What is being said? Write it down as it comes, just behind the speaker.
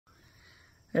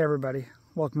Hey everybody,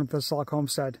 welcome to Thistlehawk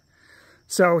Homestead.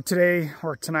 So today,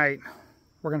 or tonight,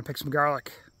 we're going to pick some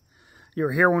garlic. You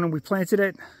were here when we planted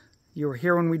it, you were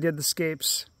here when we did the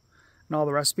scapes and all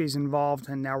the recipes involved,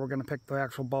 and now we're going to pick the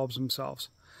actual bulbs themselves.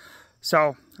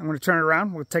 So I'm going to turn it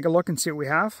around, we'll take a look and see what we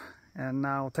have, and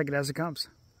we'll take it as it comes.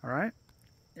 Alright?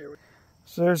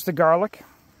 So there's the garlic.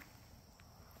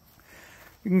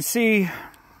 You can see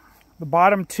the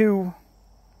bottom two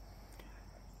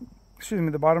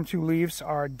leaves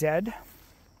are dead.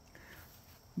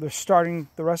 They're starting,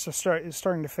 the rest is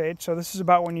starting to fade. So this is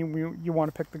about when you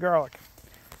want to pick the garlic.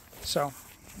 So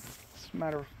it's a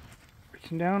matter of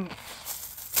reaching down.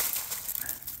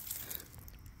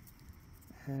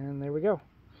 And there we go.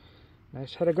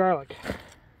 Nice head of garlic.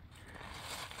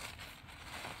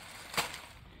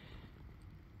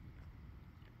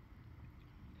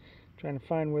 Trying to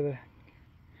find where the...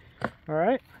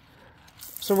 Alright.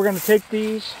 So we're going to take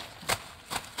these,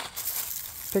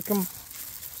 pick them,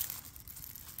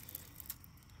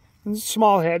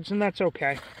 small heads, and that's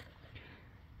okay.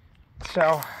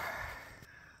 So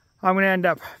I'm going to end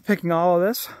up picking all of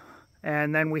this,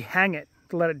 and then we hang it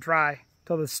to let it dry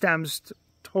till the stems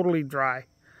totally dry,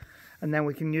 and then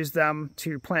we can use them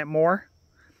to plant more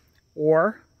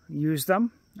or use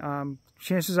them.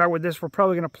 Chances are with this we're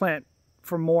probably going to plant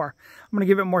for more. I'm going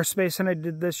to give it more space than I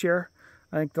did this year.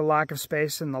 I think the lack of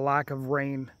space and the lack of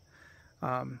rain,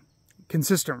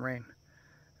 consistent rain,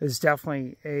 is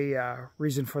definitely a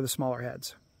reason for the smaller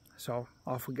heads. So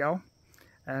off we go,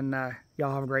 and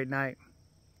y'all have a great night.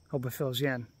 Hope it fills you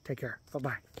in. Take care.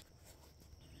 Bye-bye.